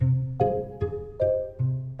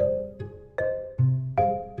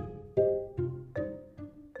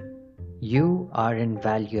You Are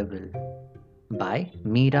Invaluable by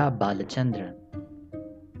Meera Balachandran.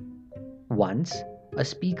 Once, a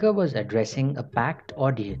speaker was addressing a packed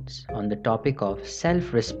audience on the topic of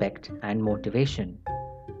self respect and motivation.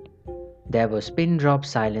 There was pin drop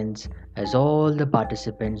silence as all the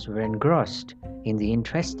participants were engrossed in the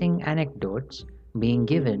interesting anecdotes being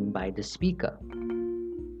given by the speaker.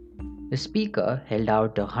 The speaker held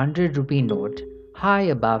out a 100 rupee note high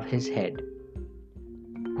above his head.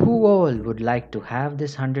 Who all would like to have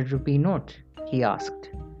this 100 rupee note? He asked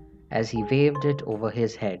as he waved it over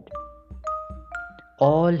his head.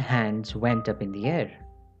 All hands went up in the air.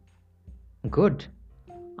 Good.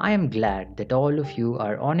 I am glad that all of you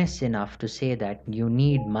are honest enough to say that you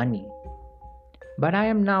need money. But I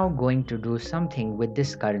am now going to do something with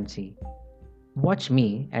this currency. Watch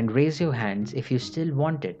me and raise your hands if you still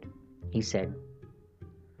want it, he said.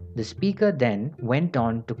 The speaker then went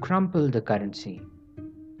on to crumple the currency.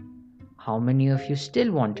 How many of you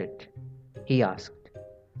still want it? He asked.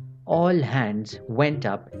 All hands went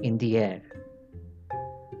up in the air.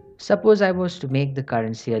 Suppose I was to make the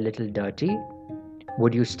currency a little dirty,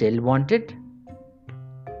 would you still want it?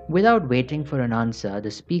 Without waiting for an answer,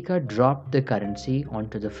 the speaker dropped the currency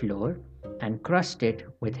onto the floor and crushed it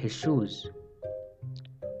with his shoes.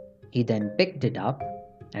 He then picked it up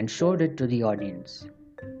and showed it to the audience.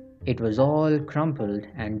 It was all crumpled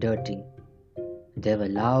and dirty. There were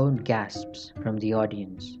loud gasps from the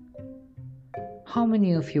audience. How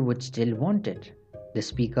many of you would still want it? The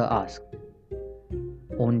speaker asked.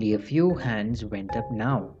 Only a few hands went up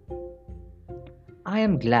now. I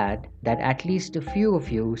am glad that at least a few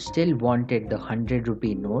of you still wanted the 100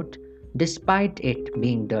 rupee note despite it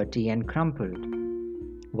being dirty and crumpled,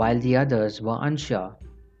 while the others were unsure.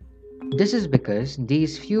 This is because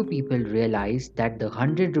these few people realized that the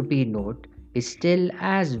 100 rupee note is still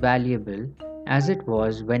as valuable as it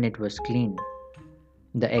was when it was clean.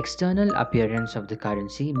 The external appearance of the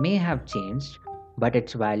currency may have changed, but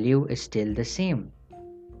its value is still the same.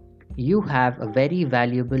 You have a very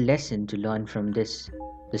valuable lesson to learn from this,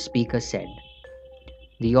 the speaker said.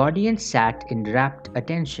 The audience sat in rapt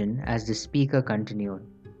attention as the speaker continued.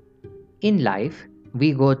 In life,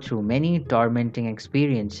 we go through many tormenting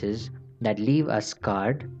experiences that leave us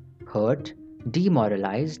scarred, hurt,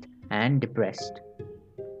 demoralized, and depressed.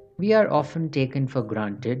 We are often taken for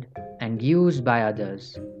granted and used by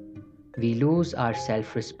others. We lose our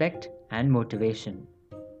self respect and motivation.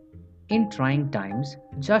 In trying times,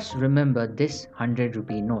 just remember this 100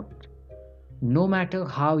 rupee note. No matter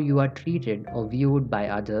how you are treated or viewed by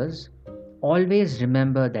others, always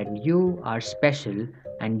remember that you are special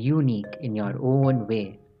and unique in your own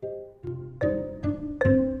way.